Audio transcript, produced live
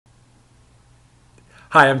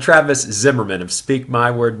Hi, I'm Travis Zimmerman of Speak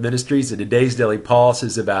My Word Ministries, and today's Daily Pulse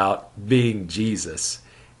is about being Jesus.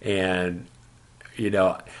 And, you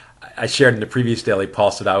know, I shared in the previous Daily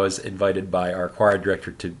Pulse that I was invited by our choir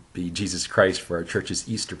director to be Jesus Christ for our church's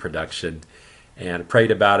Easter production. And I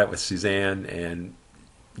prayed about it with Suzanne and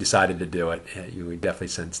decided to do it. We definitely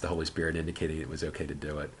sensed the Holy Spirit indicating it was okay to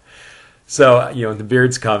do it. So, the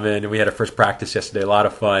Beards come in, and we had our first practice yesterday, a lot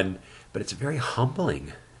of fun, but it's very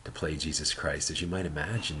humbling to play Jesus Christ, as you might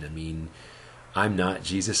imagine. I mean, I'm not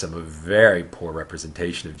Jesus. I'm a very poor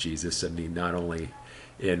representation of Jesus. I mean, not only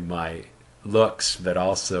in my looks, but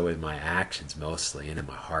also in my actions mostly, and in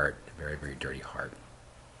my heart, a very, very dirty heart.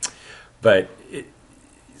 But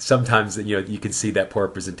sometimes, you can see that poor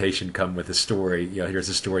representation come with a story. Here's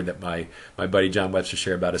a story that my buddy John Webster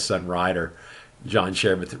shared about his son Ryder. John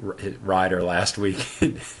shared with Ryder last week,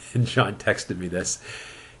 and John texted me this.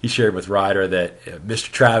 He shared with Ryder that Mr.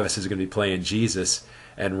 Travis is going to be playing Jesus,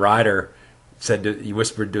 and Ryder he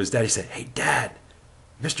whispered to his dad, he said, "Hey, Dad,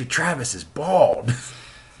 Mr. Travis is bald."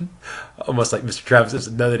 Almost like Mr. Travis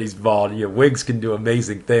doesn't know that he's bald. Wigs can do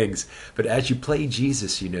amazing things, but as you play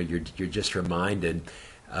Jesus, you're just reminded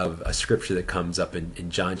of a scripture that comes up in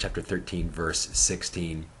John chapter 13, verse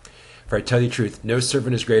 16. For I tell you the truth, no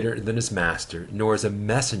servant is greater than his master, nor is a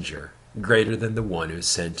messenger greater than the one who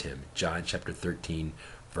sent him. John chapter 13,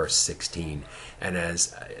 verse 16. And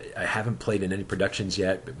as I haven't played in any productions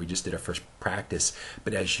yet, but we just did our first practice,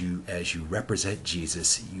 but as you represent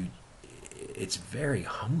Jesus, it's very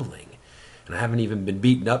humbling. And I haven't even been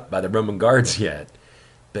beaten up by the Roman guards yet,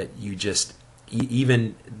 but you just,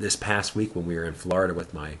 even this past week when we were in Florida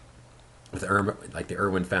with the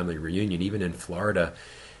Irwin family reunion, even in Florida,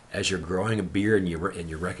 as you're growing a beard and you're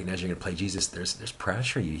recognizing you're going to play Jesus, there's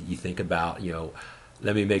pressure. You think about,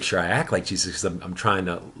 let me make sure I act like Jesus because I'm trying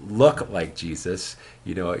to look like Jesus.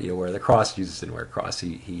 Wear the cross. Jesus didn't wear a cross.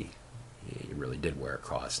 He really did wear a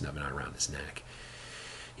cross, not around his neck.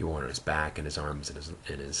 He wore it on his back and his arms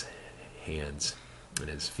and his hands and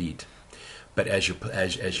his feet. But as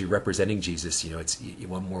you're representing Jesus, it's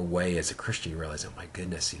one more way as a Christian you realize, oh my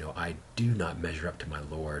goodness, I do not measure up to my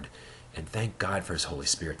Lord. And thank God for his Holy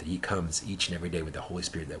Spirit, that he comes each and every day with the Holy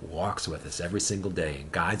Spirit that walks with us every single day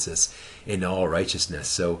and guides us in all righteousness.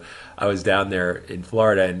 So I was down there in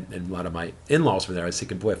Florida, and a lot of my in-laws were there. I was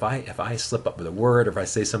thinking, boy, if I slip up with a word, or if I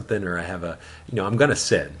say something, or I have I'm going to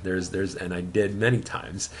sin. And I did many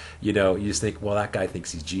times. You just think, well, that guy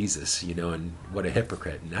thinks he's Jesus, and what a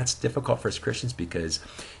hypocrite. And that's difficult for us Christians because,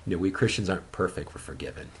 we Christians aren't perfect. We're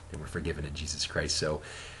forgiven, and we're forgiven in Jesus Christ. So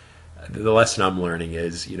the lesson I'm learning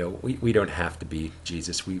is, we don't have to be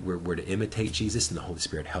Jesus. We're to imitate Jesus, and the Holy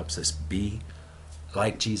Spirit helps us be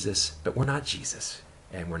like Jesus, but we're not Jesus,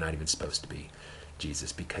 and we're not even supposed to be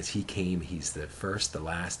Jesus because he came, he's the first, the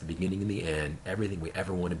last, the beginning, and the end, everything we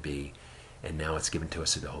ever want to be, and now it's given to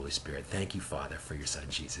us through the Holy Spirit. Thank you, Father, for your Son,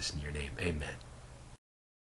 Jesus, in your name. Amen.